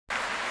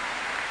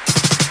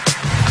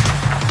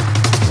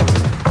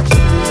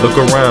Look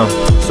around,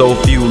 so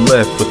few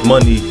left. With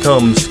money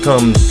comes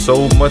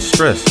so much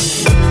stress.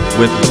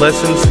 With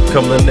blessings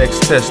come the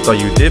next test. Are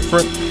you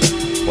different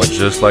or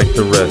just like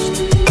the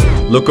rest?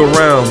 Look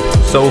around,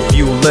 so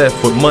few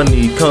left. With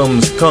money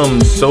comes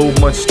so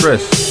much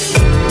stress.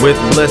 With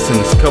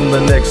blessings come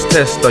the next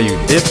test. Are you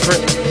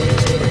different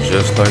or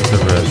just like the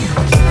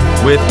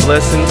rest? With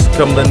blessings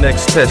come the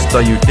next test.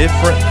 Are you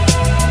different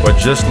or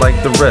just like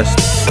the rest?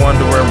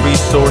 Squandering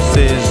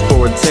resources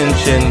for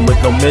attention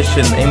with no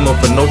mission, aiming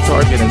for no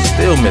target and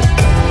still missing.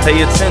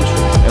 Pay attention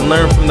and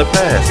learn from the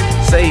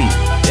past. Save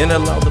and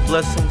allow the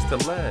blessings to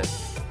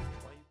last.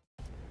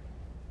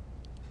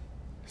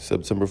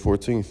 September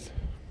 14th,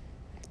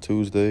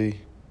 Tuesday,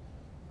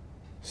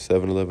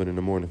 7:11 in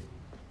the morning.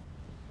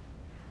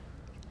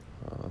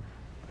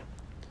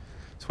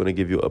 Just want to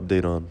give you an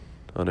update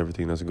on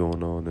everything that's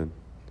going on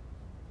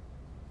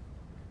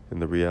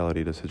and the reality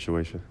of the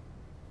situation.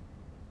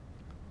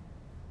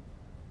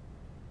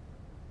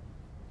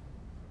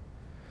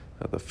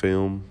 The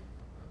film,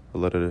 a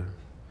letter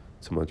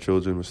to my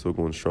children, we're still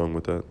going strong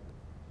with that.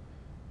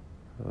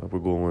 We're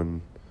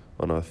going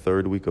on our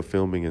third week of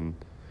filming, and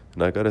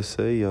I gotta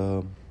say,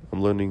 I'm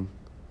learning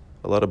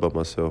a lot about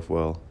myself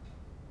while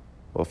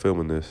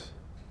filming this.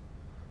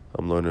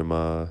 I'm learning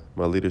my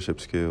leadership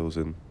skills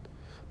and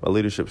my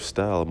leadership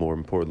style, more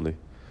importantly.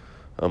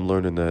 I'm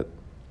learning that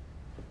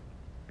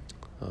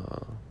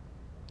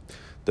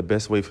the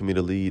best way for me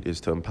to lead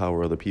is to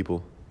empower other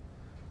people.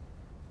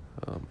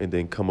 And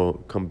then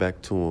come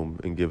back to them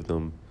and give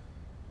them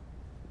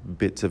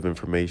bits of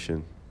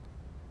information,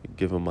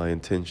 give them my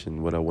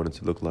intention, what I want it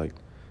to look like,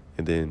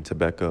 and then to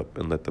back up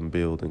and let them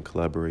build and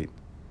collaborate,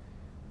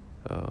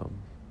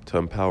 to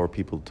empower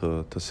people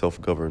to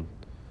self-govern.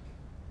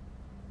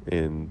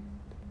 And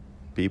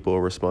people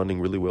are responding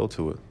really well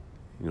to it.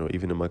 You know,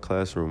 even in my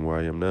classroom where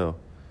I am now,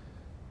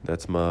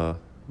 that's my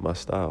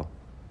style.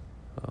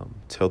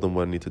 Tell them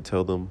what I need to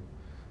tell them,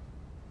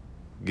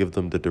 give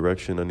them the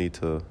direction I need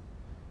to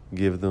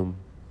give them,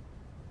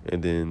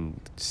 and then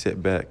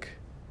sit back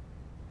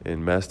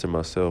and master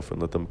myself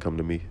and let them come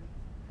to me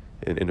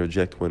and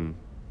interject when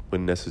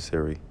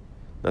necessary,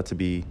 not to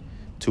be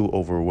too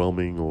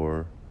overwhelming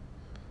or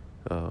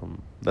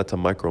not to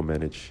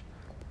micromanage,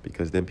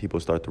 because then people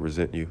start to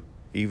resent you.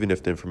 Even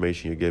if the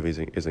information you give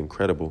is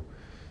incredible,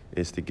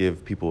 it's to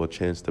give people a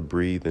chance to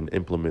breathe and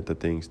implement the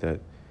things that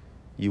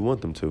you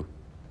want them to.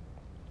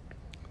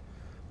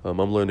 I'm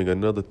learning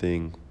another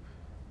thing,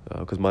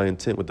 because my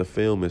intent with the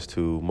film is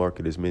to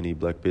market as many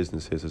black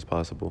businesses as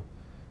possible.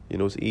 You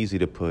know, it's easy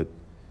to put,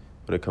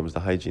 when it comes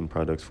to hygiene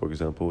products, for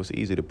example, it's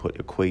easy to put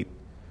Equate.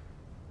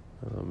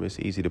 It's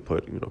easy to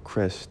put,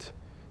 Crest,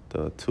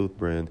 the tooth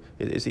brand.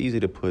 It's easy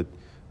to put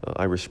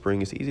Irish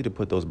Spring. It's easy to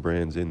put those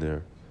brands in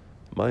there.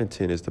 My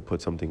intent is to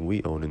put something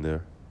we own in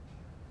there.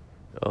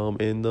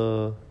 And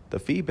the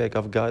feedback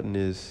I've gotten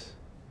it's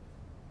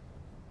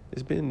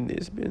been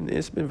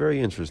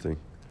very interesting.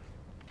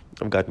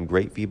 I've gotten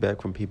great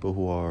feedback from people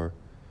who are,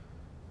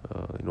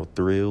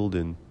 thrilled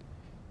and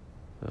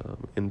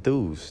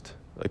enthused,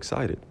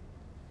 excited.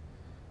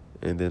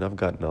 And then I've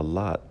gotten a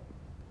lot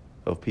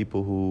of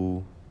people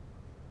who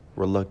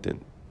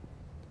reluctant.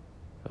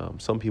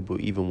 Some people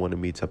even wanted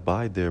me to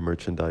buy their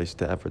merchandise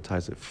to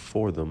advertise it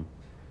for them.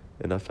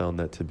 And I found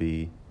that to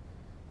be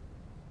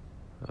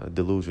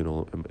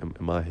delusional in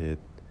my head.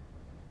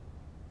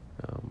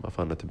 I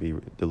found that to be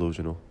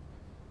delusional.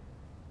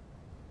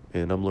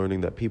 And I'm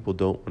learning that people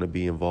don't want to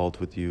be involved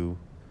with you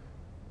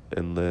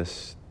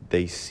unless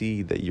they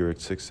see that you're a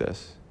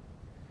success.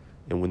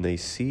 And when they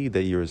see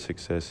that you're a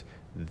success,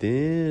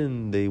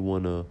 then they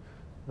want to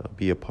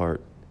be a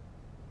part.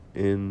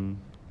 And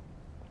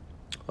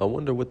I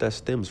wonder what that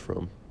stems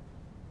from.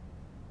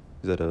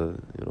 Is that a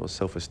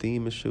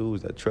self-esteem issue?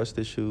 Is that trust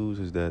issues?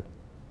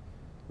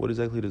 What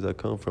exactly does that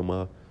come from?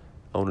 I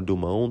want to do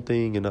my own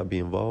thing and not be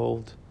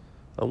involved.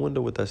 I wonder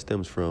what that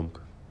stems from.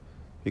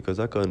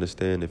 Because I could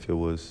understand if it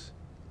was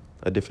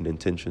a different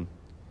intention.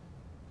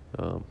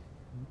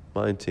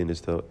 My intent is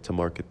to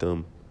market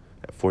them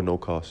for no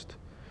cost.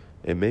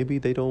 And maybe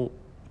they don't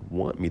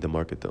want me to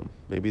market them.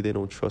 Maybe they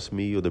don't trust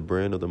me or the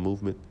brand or the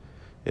movement.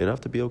 And I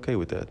have to be okay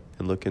with that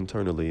and look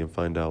internally and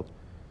find out,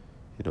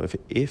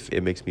 if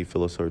it makes me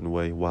feel a certain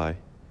way, why?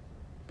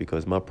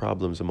 Because my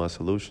problems and my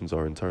solutions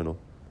are internal.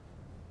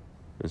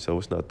 And so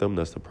it's not them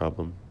that's the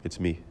problem, it's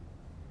me.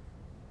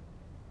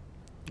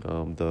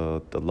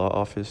 The law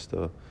office,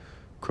 the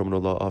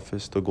criminal law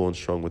office, still going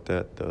strong with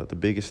that. The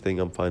biggest thing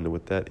I'm finding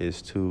with that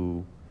is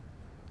to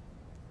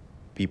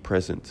be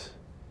present,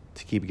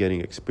 to keep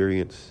getting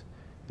experience,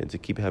 and to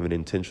keep having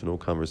intentional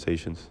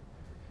conversations,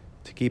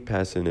 to keep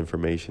passing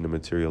information and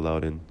material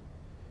out, and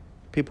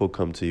people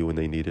come to you when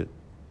they need it.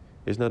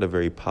 It's not a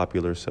very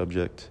popular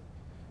subject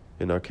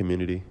in our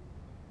community.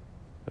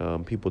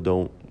 People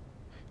don't,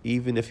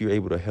 even if you're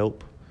able to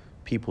help,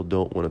 people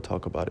don't want to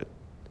talk about it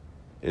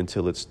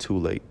until it's too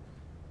late,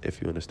 if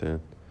you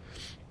understand.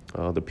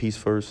 The Peace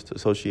First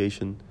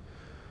Association,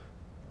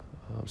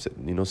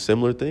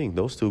 similar thing.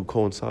 Those two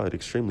coincide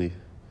extremely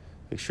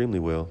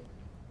well.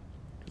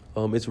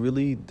 It's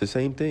really the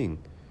same thing.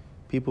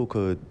 People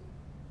could,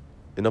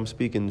 and I'm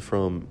speaking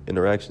from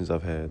interactions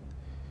I've had,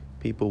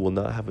 people will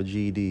not have a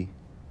GED.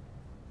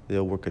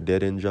 They'll work a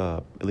dead-end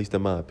job, at least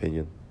in my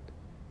opinion.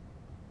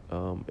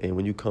 And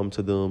when you come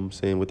to them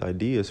saying with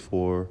ideas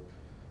for,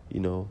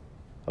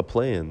 a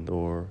plan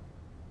or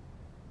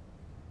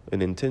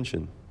an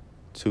intention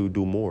to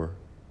do more,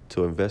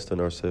 to invest in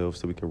ourselves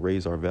so we can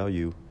raise our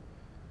value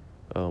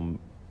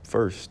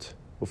first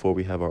before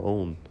we have our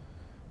own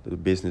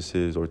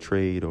businesses or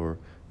trade or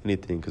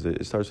anything, because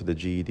it starts with the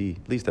GED,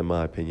 at least in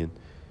my opinion.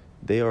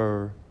 They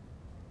are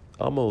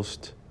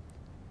almost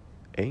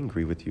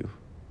angry with you.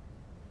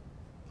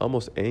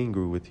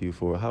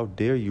 For how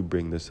dare you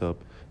bring this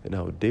up and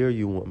how dare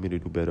you want me to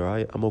do better.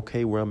 I'm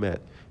okay where I'm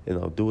at and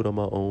I'll do it on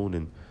my own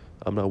and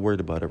I'm not worried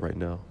about it right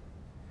now.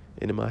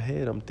 And in my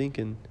head, I'm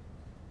thinking,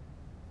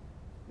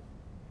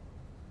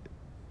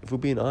 if we're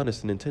being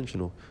honest and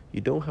intentional,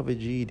 you don't have a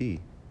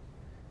GED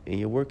and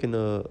you're working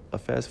a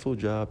fast food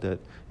job that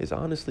is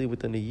honestly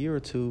within a year or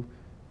two,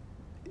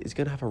 is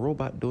going to have a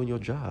robot doing your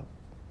job.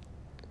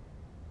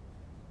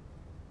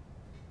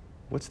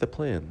 What's the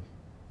plan?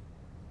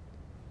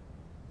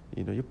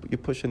 You're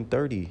pushing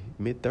 30,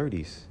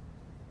 mid-30s.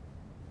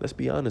 Let's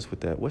be honest with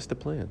that. What's the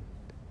plan?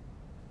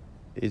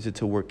 Is it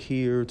to work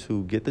here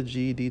to get the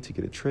GED, to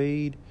get a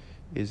trade?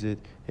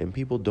 And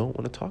people don't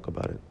want to talk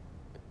about it.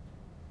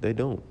 They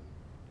don't.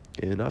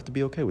 And I have to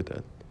be okay with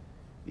that.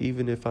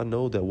 Even if I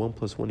know that 1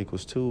 + 1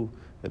 = 2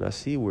 and I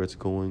see where it's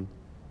going,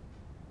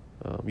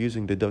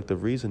 using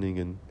deductive reasoning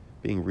and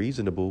being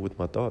reasonable with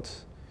my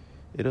thoughts,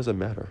 it doesn't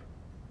matter.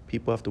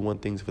 People have to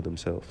want things for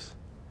themselves.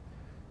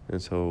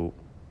 And so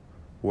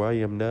where I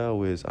am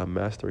now is I'm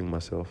mastering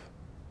myself.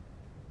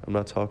 I'm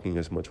not talking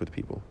as much with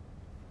people.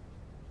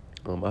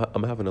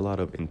 I'm having a lot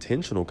of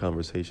intentional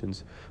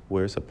conversations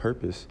where it's a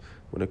purpose.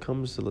 When it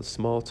comes to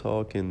small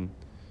talk and,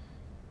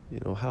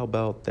 how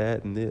about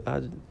that and it,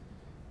 I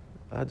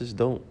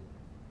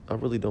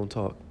really don't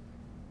talk.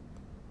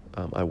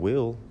 I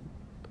will.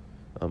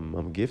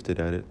 I'm gifted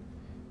at it.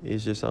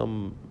 It's just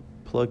I'm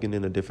plugging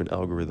in a different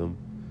algorithm.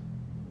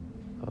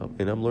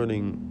 And I'm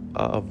learning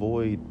I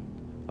avoid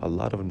a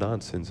lot of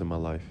nonsense in my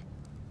life.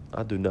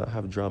 I do not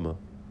have drama.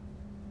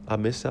 I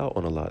miss out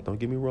on a lot. Don't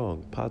get me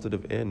wrong,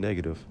 positive and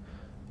negative.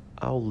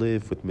 I'll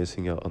live with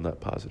missing out on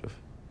that positive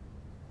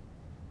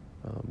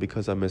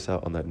because I miss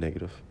out on that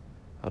negative.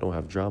 I don't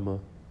have drama.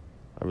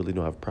 I really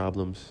don't have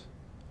problems.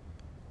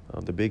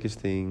 The biggest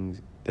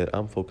thing that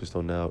I'm focused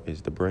on now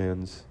is the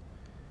brands,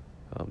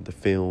 the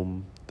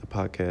film, the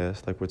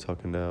podcast, like we're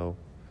talking now,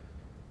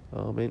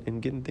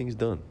 and getting things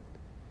done.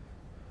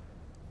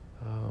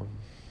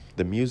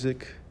 The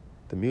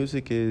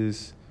music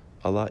is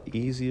a lot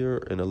easier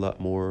and a lot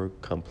more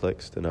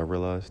complex than I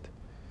realized.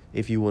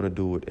 If you want to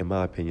do it, in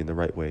my opinion, the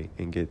right way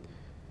and get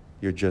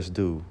your just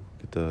due,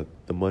 get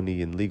the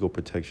money and legal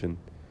protection,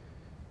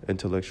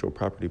 intellectual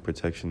property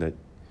protection that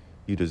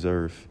you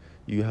deserve,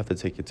 you have to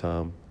take your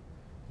time.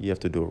 You have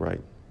to do it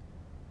right.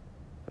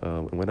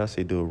 And when I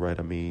say do it right,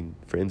 I mean,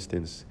 for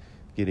instance,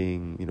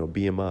 getting,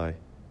 BMI.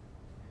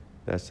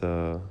 That's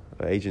an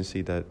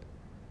agency that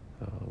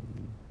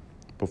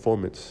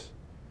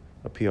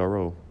a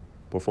PRO,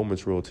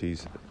 performance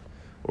royalties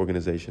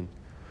organization,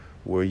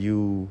 where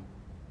you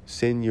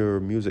send your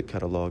music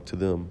catalog to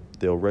them,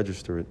 they'll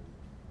register it,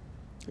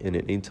 and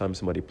at any time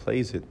somebody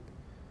plays it,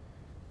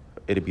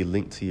 it'll be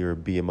linked to your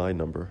BMI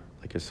number,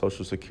 like your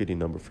social security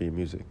number for your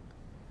music.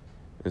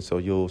 And so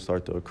you'll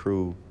start to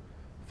accrue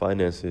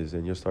finances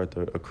and you'll start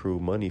to accrue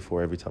money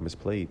for every time it's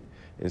played,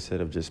 instead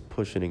of just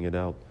pushing it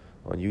out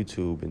on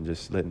YouTube and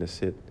just letting it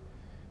sit.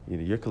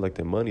 You're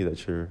collecting money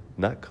that you're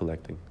not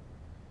collecting.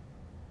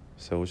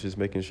 So it's just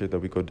making sure that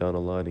we go down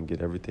the line and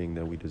get everything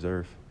that we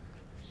deserve.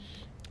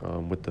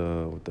 With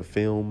the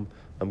film,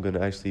 I'm going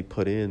to actually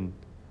put in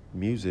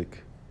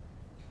music.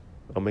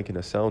 I'm making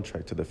a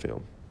soundtrack to the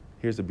film.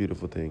 Here's the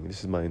beautiful thing. This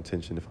is my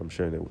intention if I'm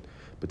sharing it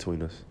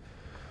between us.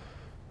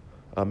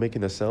 I'm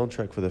making a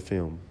soundtrack for the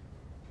film.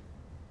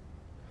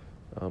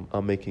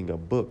 I'm making a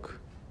book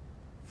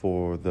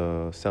for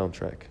the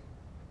soundtrack.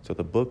 So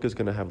the book is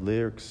going to have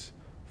lyrics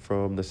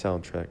from the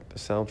soundtrack. The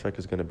soundtrack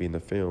is going to be in the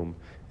film,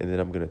 and then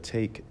I'm going to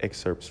take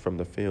excerpts from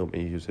the film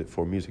and use it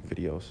for music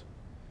videos.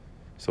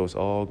 So it's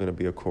all going to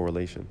be a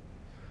correlation.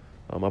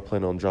 I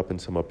plan on dropping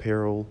some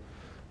apparel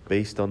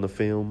based on the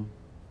film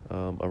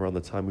around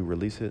the time we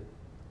release it.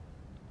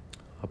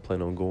 I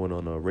plan on going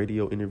on a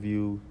radio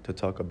interview to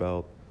talk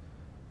about,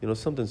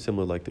 something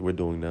similar like that we're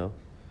doing now.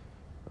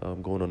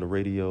 Going on the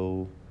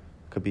radio,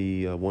 could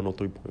be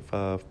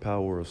 103.5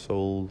 Power or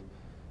Soul,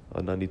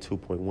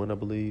 92.1, I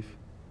believe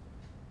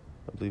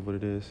what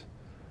it is.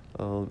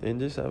 And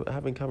just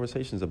having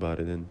conversations about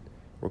it and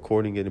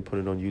recording it and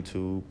putting it on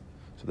YouTube.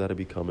 So that'll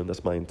be coming.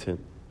 That's my intent.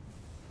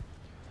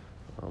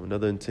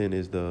 Another intent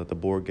is the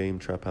board game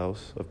Trap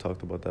House. I've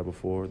talked about that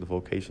before. The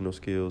vocational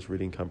skills,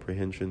 reading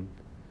comprehension,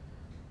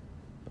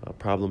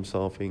 problem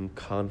solving,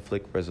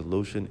 conflict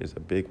resolution is a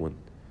big one.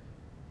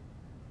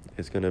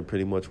 It's going to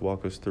pretty much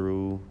walk us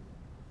through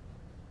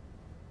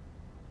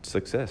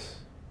success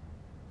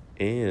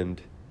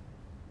and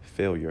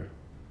failure,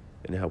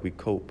 and how we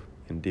cope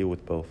and deal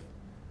with both,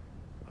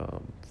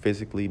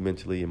 physically,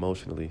 mentally,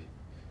 emotionally.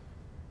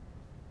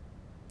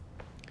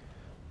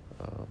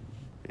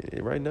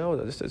 Right now,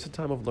 it's a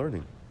time of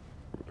learning.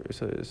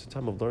 It's a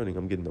time of learning.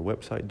 I'm getting the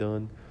website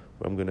done,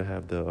 where I'm going to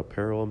have the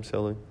apparel I'm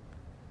selling.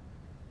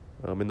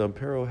 And the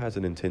apparel has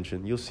an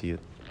intention. You'll see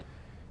it.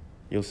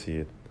 You'll see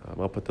it.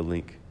 I'll put the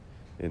link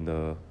in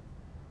the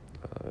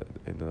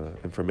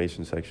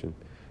information section.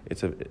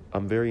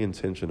 I'm very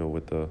intentional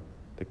with the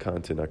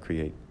content I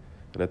create,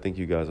 and I think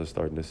you guys are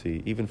starting to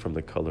see, even from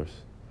the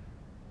colors,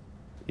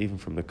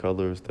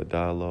 the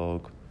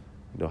dialogue,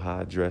 how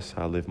I dress,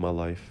 how I live my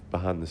life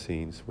behind the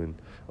scenes when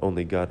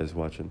only God is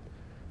watching.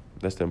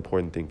 That's the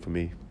important thing for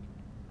me.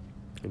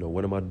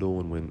 What am I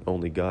doing when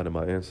only God and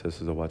my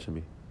ancestors are watching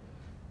me?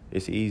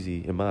 It's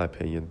easy, in my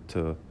opinion,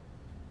 when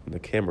the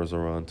cameras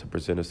are on, to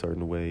present a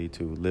certain way,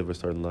 to live a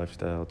certain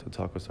lifestyle, to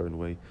talk a certain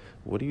way.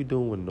 What are you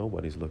doing when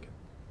nobody's looking?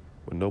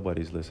 When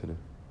nobody's listening?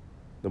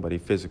 Nobody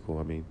physical,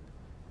 I mean.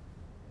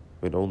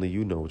 When only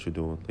you know what you're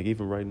doing. Like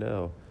even right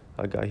now,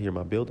 I got here in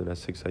my building at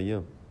 6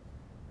 a.m.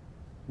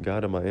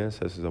 God and my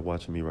ancestors are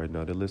watching me right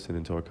now. They're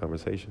listening to our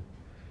conversation.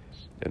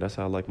 And that's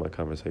how I like my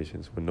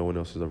conversations, when no one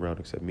else is around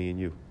except me and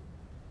you.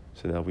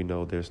 So now we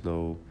know there's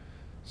no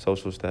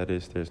social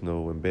status, there's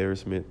no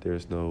embarrassment,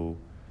 there's no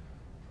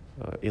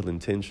ill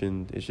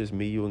intention. It's just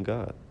me, you, and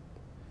God.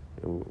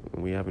 And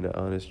we having an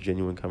honest,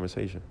 genuine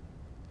conversation.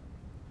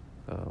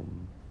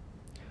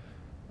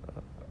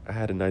 I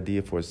had an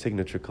idea for a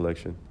signature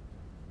collection.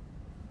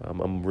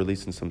 I'm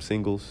releasing some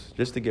singles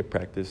just to get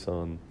practice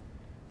on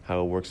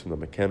how it works from the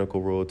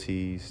mechanical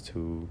royalties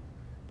to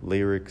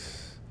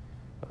lyrics.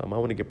 I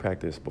want to get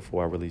practice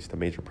before I release the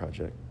major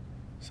project.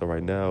 So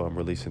right now I'm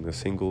releasing the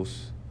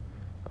singles.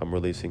 I'm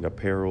releasing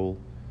apparel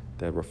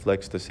that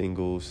reflects the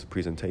singles,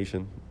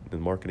 presentation, and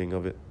marketing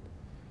of it.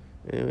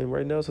 And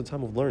right now it's a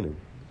time of learning.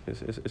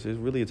 It's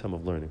really a time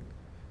of learning.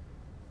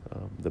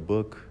 The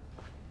book,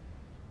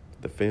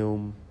 the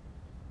film,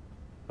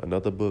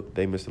 another book,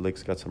 They Mr.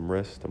 Lakes Got Some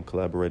Rest. I'm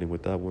collaborating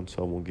with that one,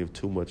 so I won't give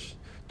too much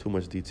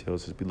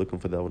details. Just be looking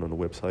for that one on the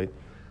website.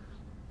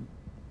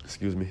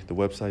 Excuse me. The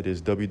website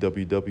is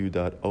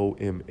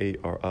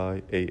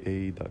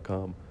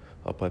www.omariaa.com.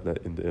 I'll put that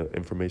in the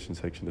information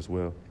section as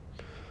well.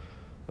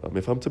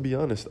 If I'm to be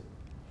honest,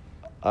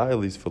 I at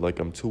least feel like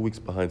I'm 2 weeks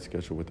behind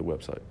schedule with the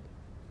website.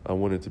 I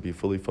want it to be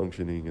fully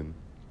functioning and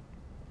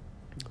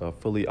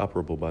fully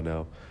operable by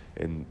now,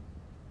 and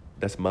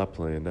that's my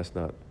plan. That's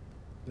not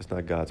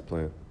God's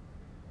plan,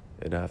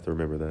 and I have to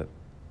remember that,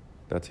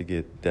 not to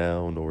get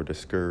down or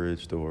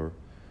discouraged or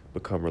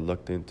become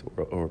reluctant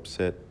or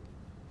upset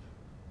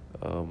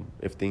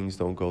if things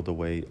don't go the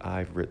way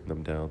I've written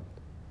them down.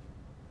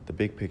 The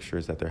big picture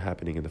is that they're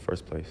happening in the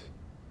first place,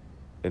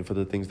 and for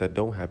the things that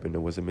don't happen,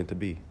 it wasn't meant to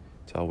be.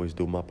 To always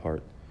do my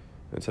part,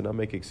 and to not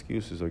make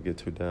excuses or get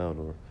too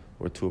down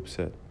or too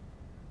upset.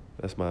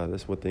 That's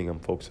one thing I'm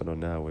focusing on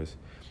now, is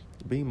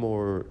being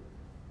more,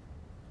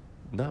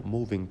 not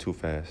moving too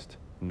fast.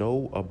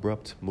 No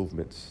abrupt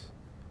movements.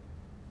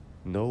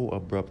 No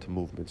abrupt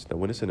movements. Now,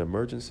 when it's an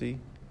emergency,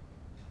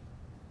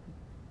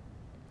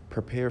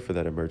 prepare for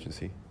that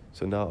emergency.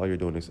 So now all you're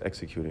doing is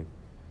executing.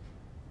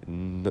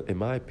 In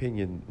my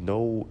opinion,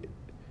 no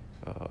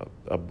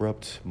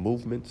abrupt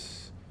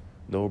movements,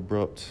 no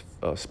abrupt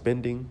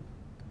spending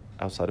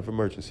outside of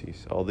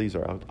emergencies. All these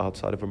are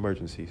outside of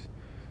emergencies.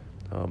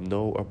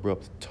 No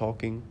abrupt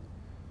talking,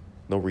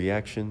 no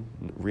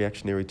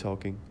reactionary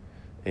talking,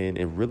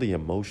 and really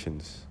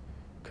emotions.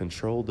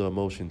 Control the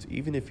emotions.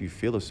 Even if you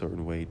feel a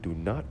certain way, do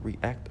not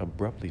react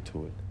abruptly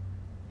to it.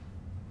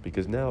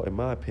 Because now, in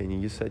my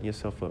opinion, you're setting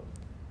yourself up,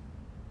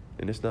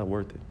 and it's not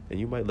worth it. And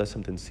you might let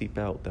something seep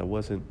out that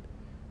wasn't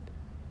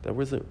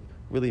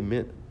really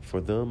meant for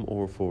them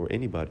or for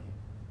anybody.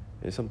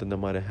 It's something that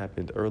might have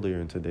happened earlier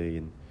in today,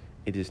 and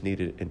it just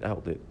needed an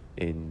outlet,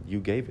 and you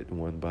gave it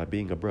one by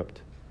being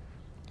abrupt.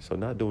 So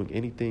not doing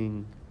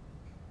anything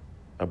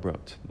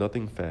abrupt,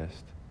 nothing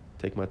fast.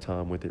 Take my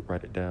time with it,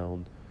 write it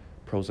down,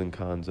 pros and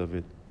cons of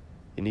it,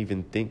 and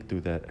even think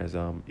through that as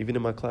even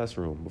in my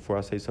classroom. Before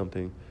I say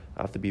something,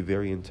 I have to be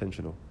very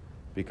intentional,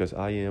 because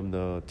I am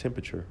the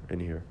temperature in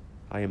here.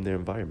 I am their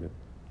environment.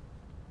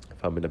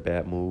 If I'm in a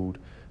bad mood,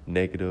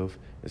 negative,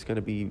 it's going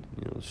to be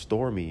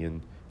stormy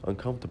and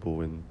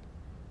uncomfortable and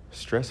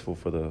stressful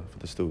for the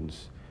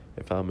students.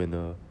 If I'm in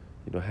a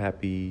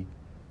happy,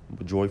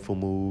 joyful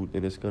mood,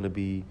 then it's going to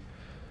be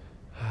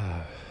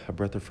a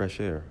breath of fresh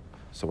air.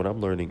 So what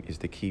I'm learning is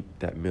to keep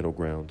that middle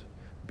ground.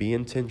 Be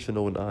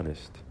intentional and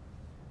honest.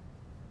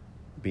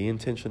 Be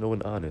intentional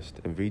and honest,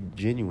 and be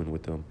genuine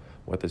with them,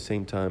 while at the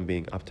same time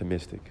being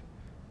optimistic,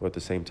 or at the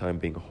same time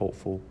being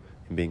hopeful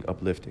and being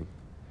uplifting.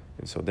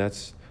 And so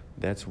that's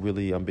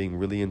really, I'm being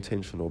really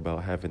intentional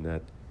about having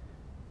that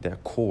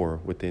core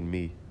within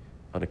me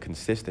on a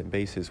consistent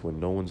basis when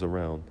no one's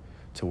around,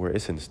 to where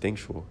it's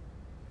instinctual,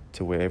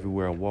 to where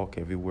everywhere I walk,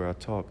 everywhere I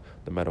talk,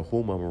 no matter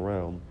whom I'm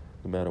around,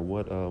 no matter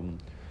what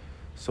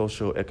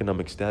social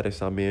economic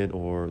status I'm in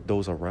or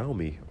those around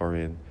me are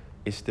in,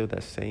 it's still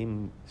that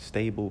same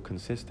stable,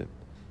 consistent.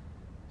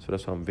 So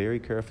that's why I'm very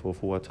careful of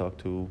who I talk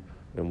to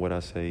and what I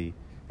say,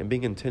 and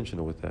being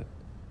intentional with that.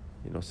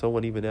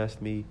 Someone even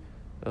asked me,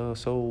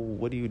 so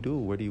what do you do?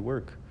 Where do you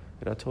work?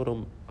 And I told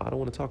them, I don't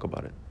want to talk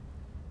about it.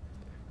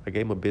 I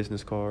gave them a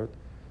business card,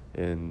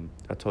 and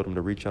I told them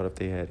to reach out if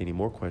they had any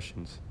more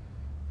questions.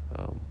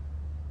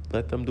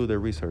 Let them do their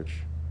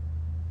research.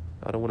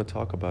 I don't want to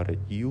talk about it.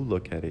 You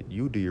look at it.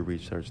 You do your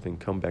research, then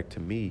come back to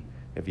me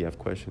if you have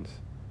questions.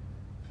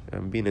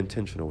 I'm being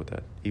intentional with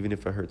that, even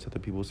if it hurts other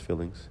people's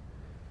feelings.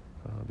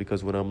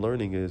 Because what I'm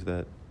learning is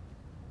that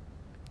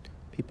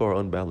people are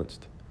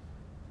unbalanced.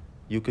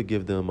 You could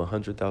give them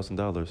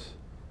 $100,000,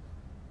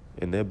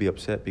 and they'll be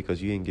upset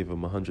because you didn't give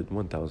them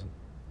 $101,000.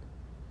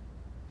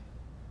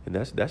 And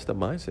that's the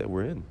mindset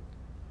we're in.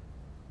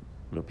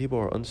 People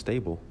are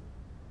unstable,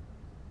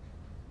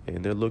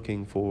 and they're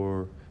looking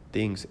for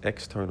things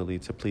externally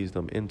to please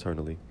them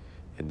internally,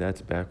 and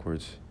that's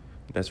backwards.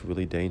 That's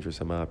really dangerous,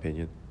 in my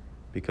opinion,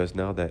 because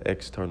now that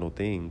external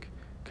thing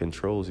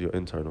controls your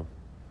internal,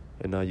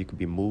 and now you can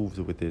be moved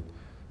with it,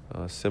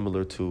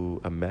 similar to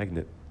a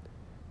magnet.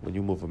 When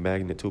you move a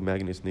magnet, two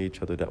magnets near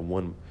each other, that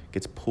one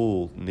gets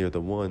pulled near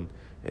the one,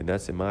 and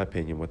that's, in my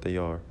opinion, what they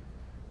are.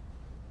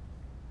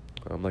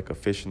 I'm like a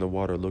fish in the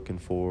water looking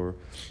for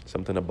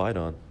something to bite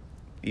on.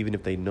 Even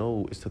if they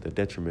know it's to their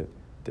detriment,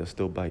 they'll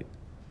still bite.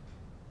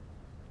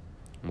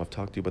 I've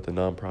talked to you about the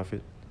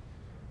nonprofit.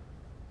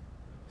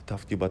 I've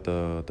talked to you about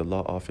the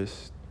law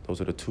office.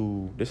 Those are the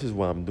two. This is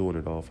why I'm doing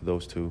it all, for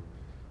those two.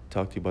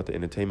 Talk to you about the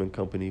entertainment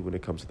company when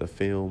it comes to the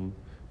film,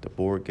 the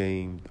board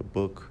game, the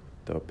book,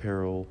 the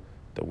apparel,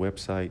 the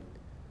website,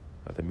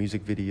 the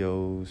music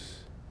videos.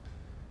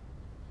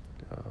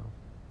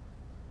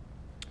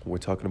 We're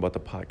talking about the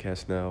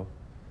podcast now.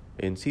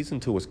 And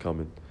season 2 is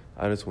coming.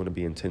 I just want to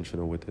be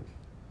intentional with it.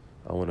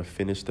 I want to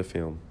finish the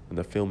film. When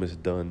the film is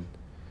done,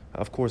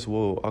 of course,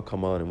 I'll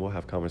come on and we'll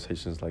have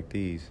conversations like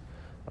these.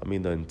 I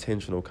mean, the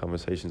intentional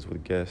conversations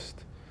with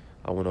guests.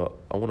 I want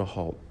to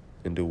halt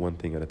and do one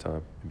thing at a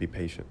time and be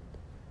patient.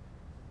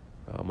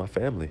 My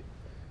family.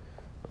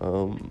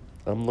 I'm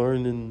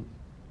learning,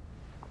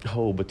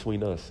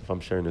 between us, if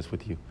I'm sharing this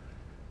with you.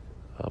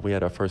 We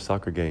had our first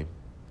soccer game.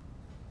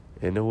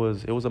 And it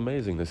was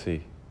amazing to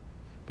see,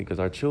 because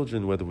our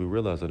children, whether we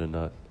realize it or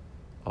not,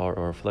 are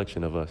a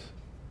reflection of us.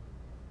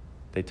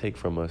 They take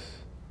from us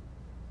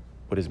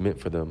what is meant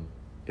for them,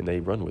 and they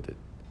run with it.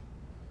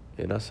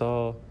 And I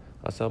saw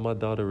my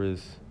daughter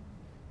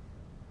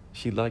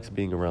she likes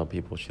being around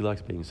people. She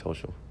likes being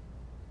social.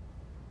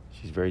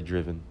 She's very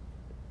driven,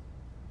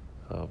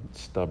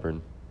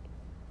 stubborn,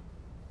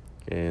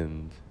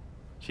 and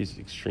she's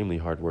extremely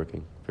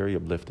hardworking, very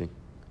uplifting.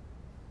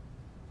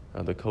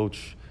 The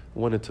coach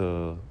wanted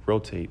to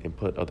rotate and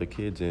put other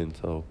kids in,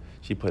 so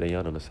she put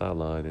Ayana on the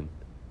sideline, and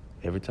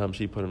every time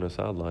she put her on the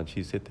sideline,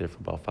 she'd sit there for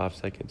about 5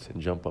 seconds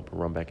and jump up and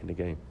run back in the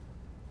game.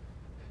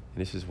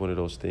 And this is one of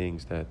those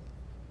things that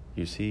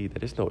you see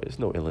that it's no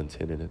ill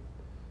intent in it.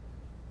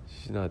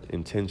 She's not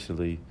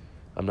intentionally,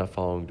 I'm not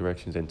following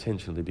directions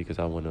intentionally because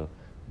I want to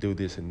do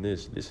this and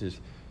this.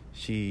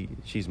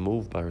 She's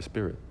moved by her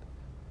spirit.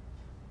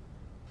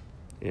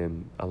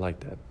 And I like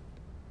that.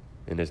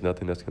 And there's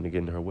nothing that's going to get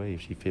in her way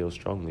if she feels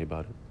strongly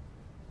about it.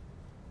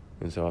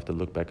 And so I have to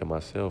look back at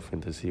myself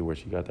and to see where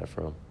she got that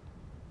from.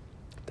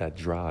 That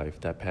drive,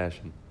 that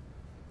passion,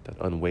 that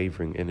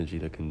unwavering energy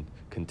that can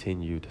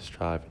continue to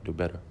strive and do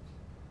better.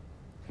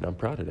 And I'm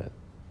proud of that.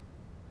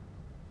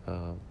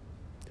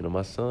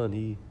 My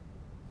son,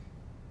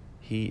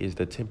 he is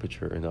the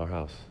temperature in our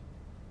house.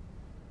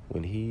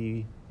 When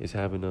he is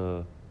having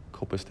a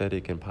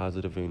copacetic and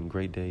positive and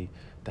great day,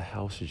 the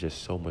house is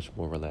just so much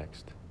more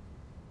relaxed.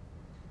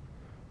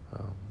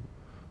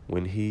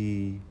 When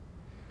he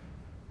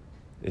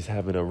is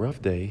having a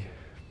rough day,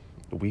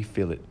 we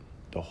feel it.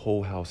 The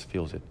whole house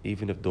feels it.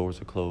 Even if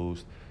doors are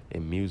closed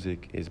and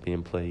music is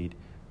being played,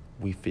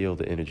 we feel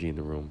the energy in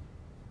the room.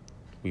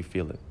 We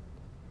feel it.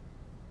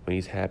 When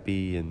he's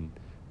happy and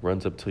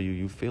runs up to you,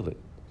 you feel it.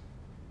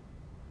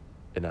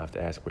 And I have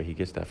to ask where he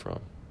gets that from.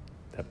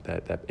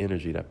 That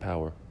energy, that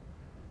power.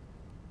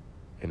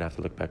 And I have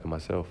to look back at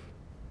myself.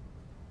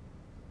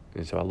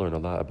 And so I learned a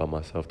lot about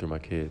myself through my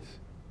kids.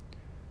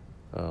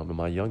 And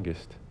my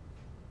youngest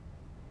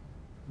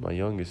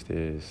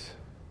is,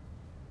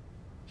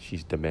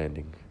 she's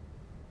demanding.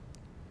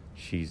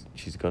 She's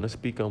gonna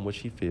speak on what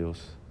she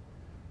feels.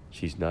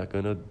 She's not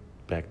gonna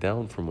back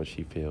down from what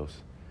she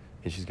feels.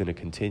 And she's gonna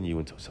continue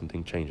until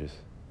something changes.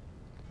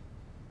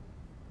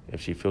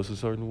 If she feels a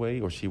certain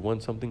way or she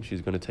wants something,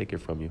 she's gonna take it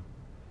from you.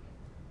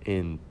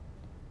 And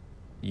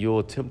you'll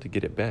attempt to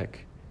get it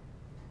back.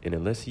 And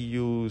unless you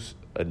use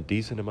a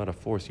decent amount of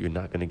force, you're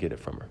not gonna get it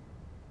from her.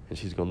 And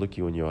she's going to look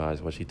you in your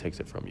eyes while she takes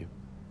it from you.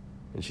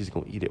 And she's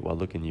going to eat it while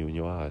looking you in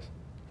your eyes.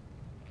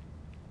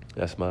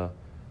 That's my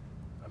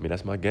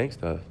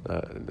gangster.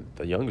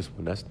 The youngest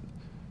one, that's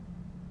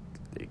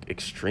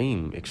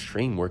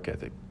extreme work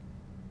ethic.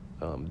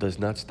 Does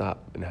not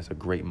stop and has a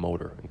great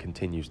motor and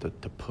continues to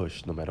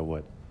push no matter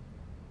what.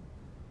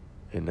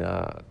 And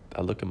I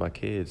look at my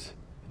kids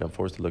And I'm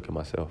forced to look at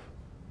myself.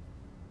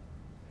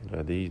 You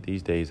know,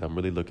 these days, I'm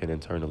really looking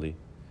internally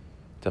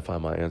to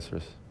find my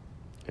answers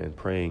and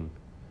praying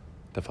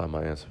to find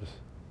my answers.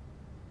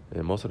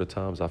 And most of the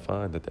times I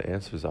find that the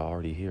answers are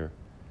already here.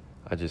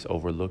 I just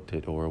overlooked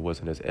it, or it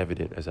wasn't as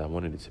evident as I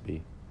wanted it to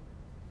be.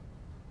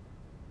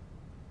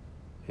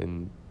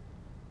 And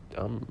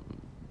I'm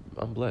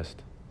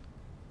blessed.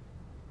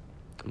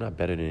 I'm not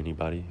better than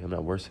anybody. I'm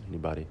not worse than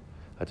anybody.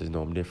 I just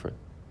know I'm different.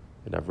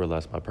 And I've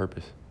realized my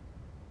purpose.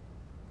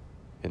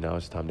 And now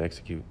it's time to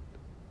execute.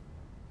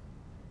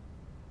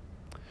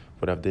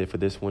 What I've did for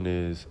this one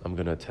is I'm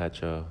going to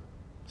attach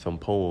some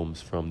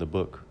poems from the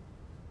book,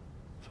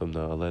 from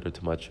the Letter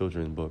to My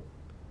Children book.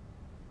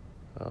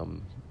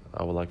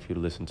 I would like for you to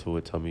listen to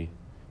it. Tell me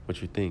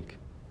what you think.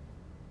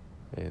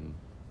 And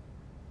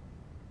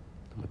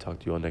I'm going to talk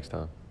to you all next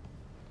time.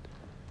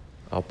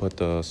 I'll put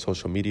the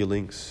social media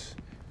links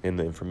in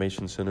the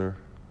information center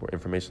or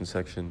information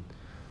section.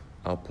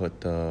 I'll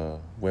put the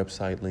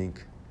website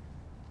link,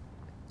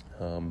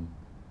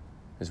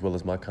 as well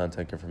as my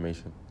contact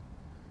information.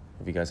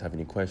 If you guys have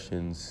any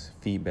questions,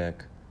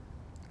 feedback,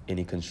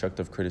 any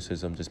constructive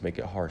criticism, just make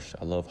it harsh.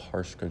 I love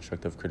harsh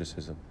constructive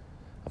criticism.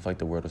 I feel like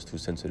the world is too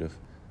sensitive,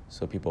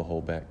 so people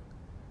hold back.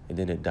 And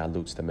then it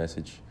dilutes the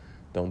message.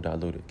 Don't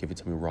dilute it. Give it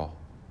to me raw.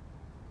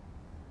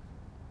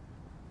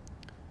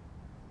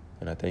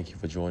 And I thank you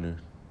for joining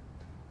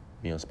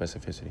me on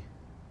Specificity.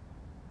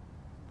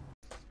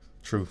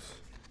 Truth.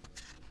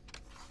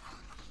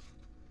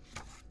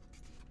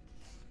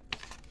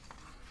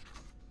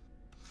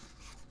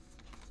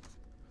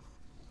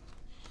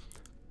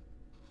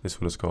 This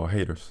one is called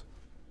Haters.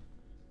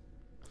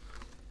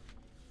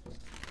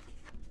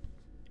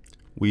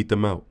 Weed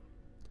them out.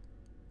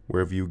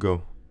 Wherever you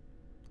go,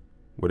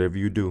 whatever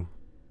you do,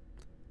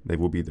 they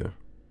will be there.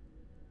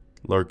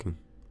 Lurking,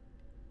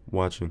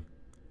 watching,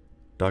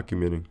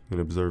 documenting, and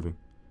observing.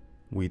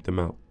 Weed them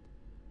out.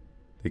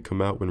 They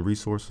come out when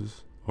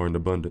resources are in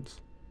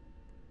abundance,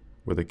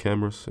 where the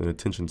cameras and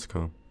attentions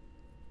come.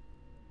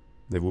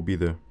 They will be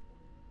there.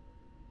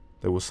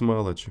 They will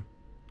smile at you,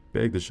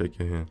 beg to shake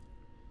your hand,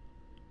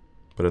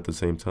 but at the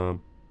same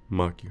time,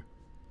 mock you,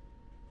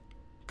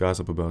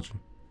 gossip about you,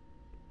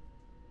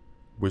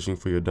 wishing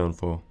for your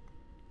downfall.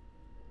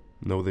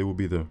 No, they will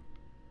be there.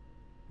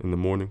 In the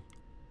morning,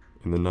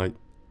 in the night,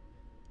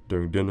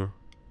 during dinner,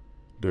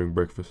 during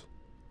breakfast,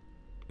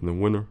 in the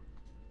winter,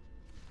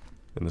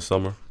 in the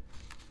summer,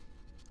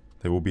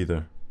 they will be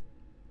there.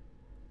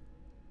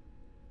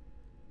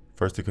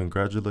 First to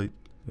congratulate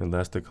and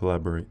last to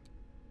collaborate.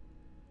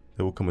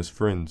 They will come as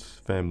friends,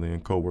 family,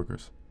 and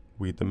co-workers.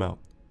 Weed them out.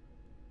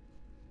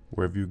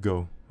 Wherever you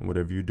go and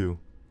whatever you do,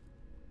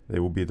 they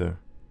will be there.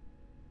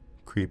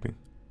 Creeping,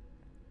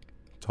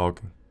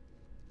 talking,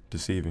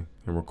 deceiving,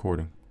 and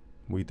recording.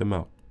 Weed them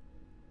out.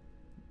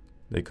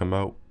 They come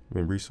out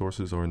when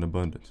resources are in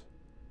abundance.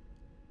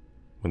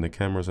 When the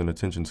cameras and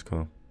attentions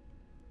come,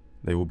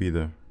 they will be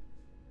there.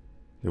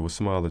 They will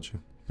smile at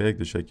you, beg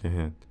to shake your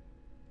hand,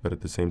 but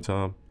at the same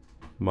time,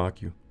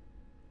 mock you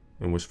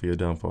and wish for your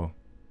downfall.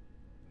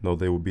 No,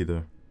 they will be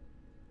there.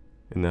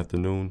 In the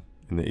afternoon,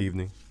 in the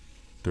evening,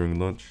 during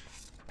lunch,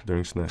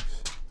 during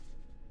snacks.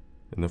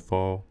 In the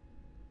fall,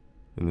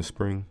 in the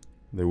spring,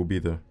 they will be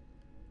there.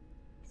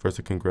 First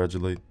to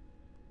congratulate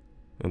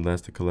and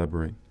last to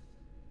collaborate.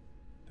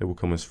 They will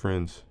come as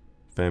friends,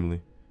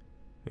 family,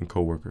 and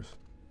co-workers.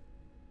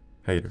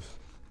 Haters.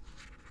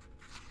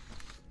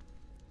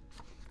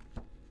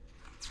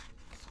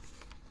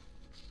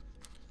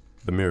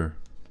 The mirror.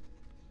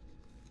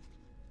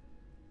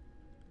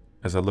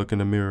 As I look in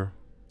the mirror,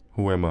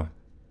 who am I?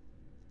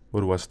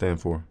 What do I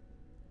stand for?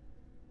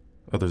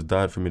 Others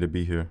died for me to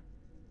be here.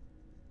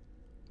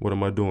 What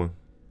am I doing?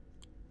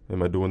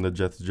 Am I doing the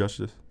just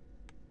justice?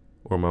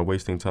 Or am I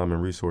wasting time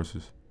and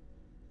resources?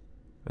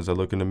 As I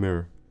look in the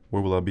mirror,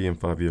 where will I be in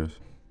 5 years?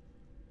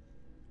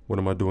 What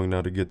am I doing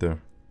now to get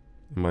there?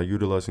 Am I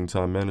utilizing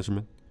time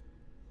management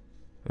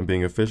and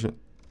being efficient?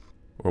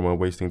 Or am I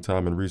wasting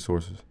time and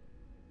resources?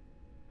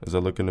 As I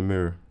look in the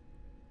mirror,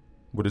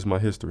 what is my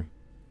history?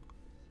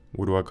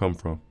 Where do I come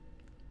from?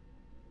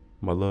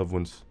 My loved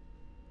ones,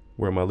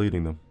 where am I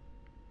leading them?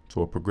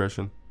 To a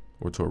progression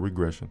or to a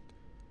regression?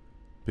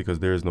 Because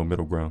there is no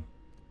middle ground.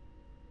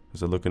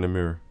 As I look in the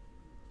mirror,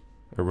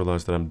 I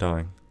realize that I'm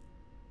dying.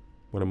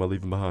 What am I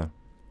leaving behind?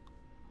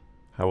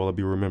 How will I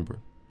be remembered?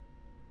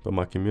 By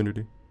my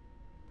community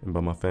and by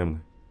my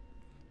family.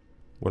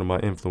 What am I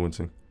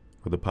influencing,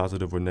 whether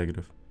positive or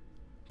negative?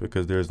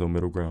 Because there is no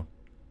middle ground.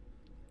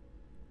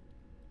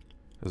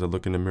 As I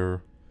look in the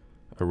mirror,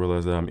 I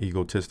realize that I'm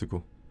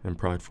egotistical and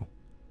prideful,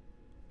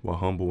 while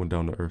humble and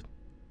down to earth.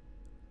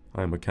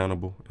 I am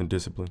accountable and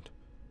disciplined,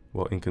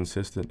 while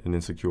inconsistent and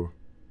insecure.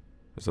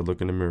 As I look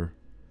in the mirror,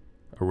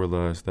 I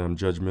realize that I'm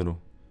judgmental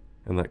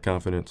and lack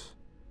confidence,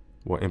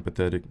 while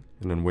empathetic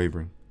and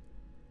unwavering.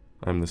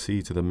 I am the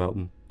sea to the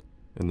mountain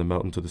and the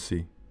mountain to the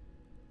sea.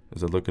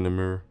 As I look in the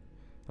mirror,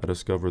 I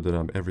discover that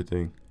I'm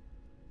everything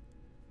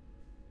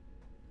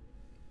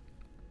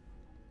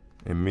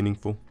and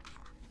meaningful,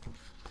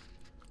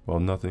 while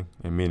nothing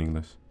and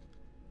meaningless.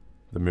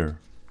 The Mirror.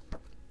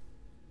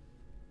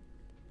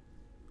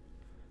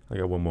 I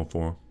got one more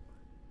for him.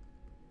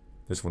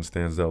 This one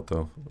stands out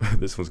though.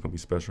 This one's gonna be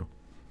special.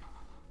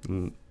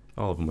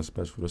 All of them are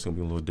special. This gonna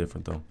be a little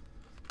different though.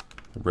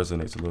 It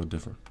resonates a little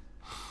different.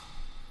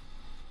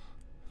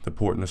 The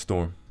Port in a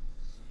Storm.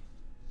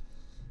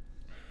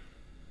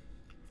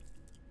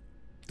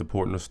 The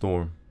port in a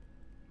storm.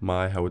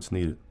 My, how it's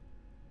needed.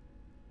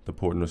 The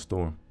port in a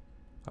storm.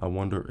 I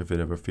wonder if it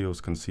ever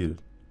feels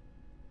conceited.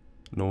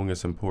 Knowing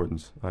its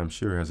importance, I am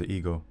sure it has an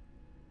ego.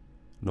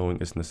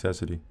 Knowing its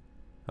necessity,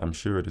 I'm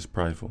sure it is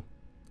prideful.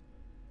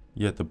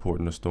 Yet the port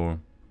in a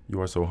storm, you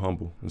are so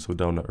humble and so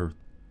down to earth,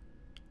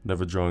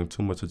 never drawing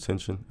too much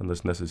attention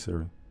unless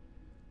necessary.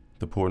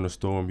 The port in a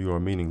storm, you are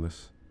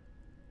meaningless,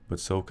 but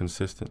so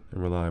consistent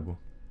and reliable.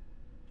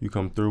 You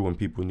come through when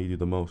people need you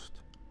the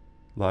most.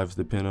 Lives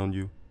depend on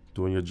you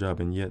doing your job,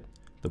 and yet,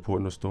 the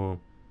port in a storm,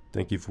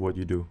 thank you for what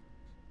you do.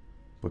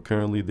 But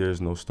currently there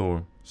is no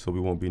storm, so we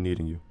won't be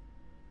needing you.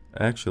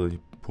 Actually,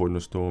 port in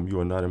a storm, you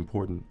are not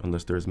important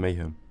unless there is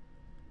mayhem.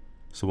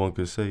 So one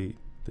could say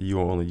that you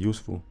are only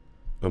useful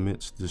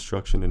amidst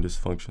destruction and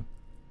dysfunction.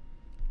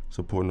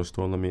 So port in a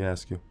storm, let me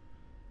ask you,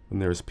 when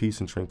there is peace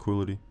and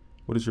tranquility,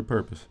 what is your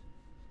purpose?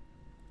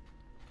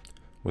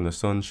 When the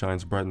sun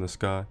shines bright in the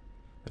sky,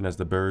 and as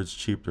the birds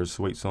cheep their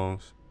sweet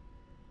songs,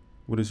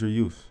 what is your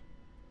use?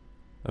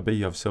 I bet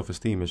you have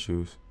self-esteem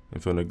issues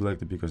and feel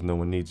neglected because no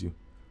one needs you.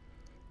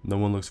 No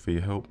one looks for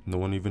your help, no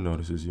one even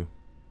notices you.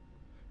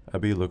 I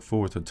bet you look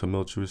forward to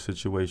tumultuous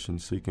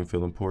situations so you can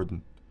feel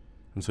important,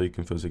 and so you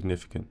can feel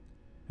significant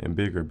and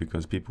bigger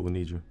because people will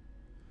need you.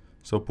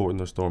 So port in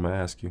the storm, I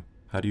ask you,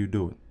 how do you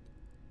do it?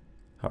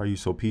 How are you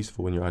so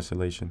peaceful in your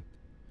isolation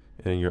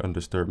and in your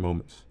undisturbed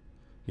moments,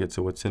 yet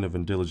so attentive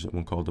and diligent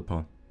when called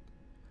upon?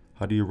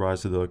 How do you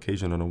rise to the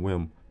occasion on a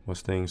whim while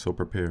staying so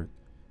prepared?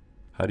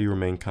 How do you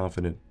remain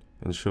confident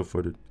and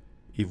sure-footed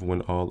even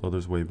when all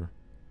others waver?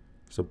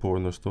 So port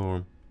in the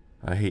storm,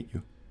 I hate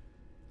you.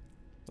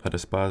 I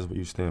despise what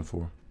you stand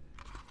for.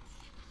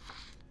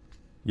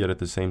 Yet at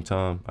the same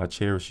time, I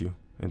cherish you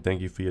and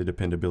thank you for your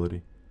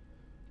dependability.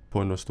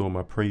 Port in the storm,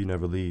 I pray you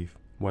never leave,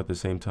 while at the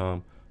same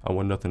time, I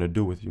want nothing to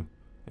do with you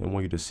and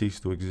want you to cease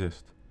to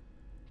exist.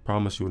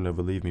 Promise you will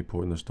never leave me,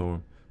 port in the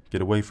storm.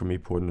 Get away from me,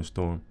 port in the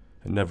storm,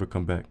 and never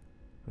come back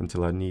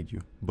until I need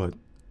you. But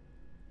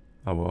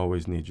I will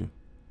always need you,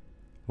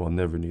 while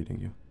never needing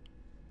you.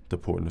 The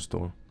port in the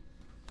storm.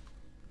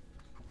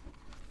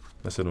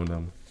 That's it on that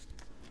one.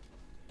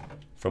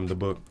 From the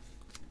book,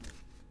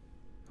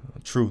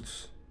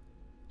 Truths.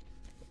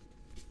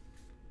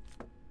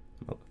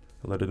 A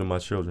letter to my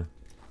children.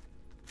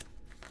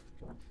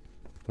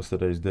 What's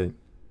today's date?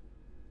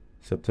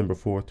 September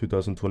 4th,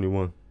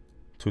 2021,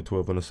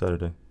 2:12 on a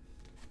Saturday.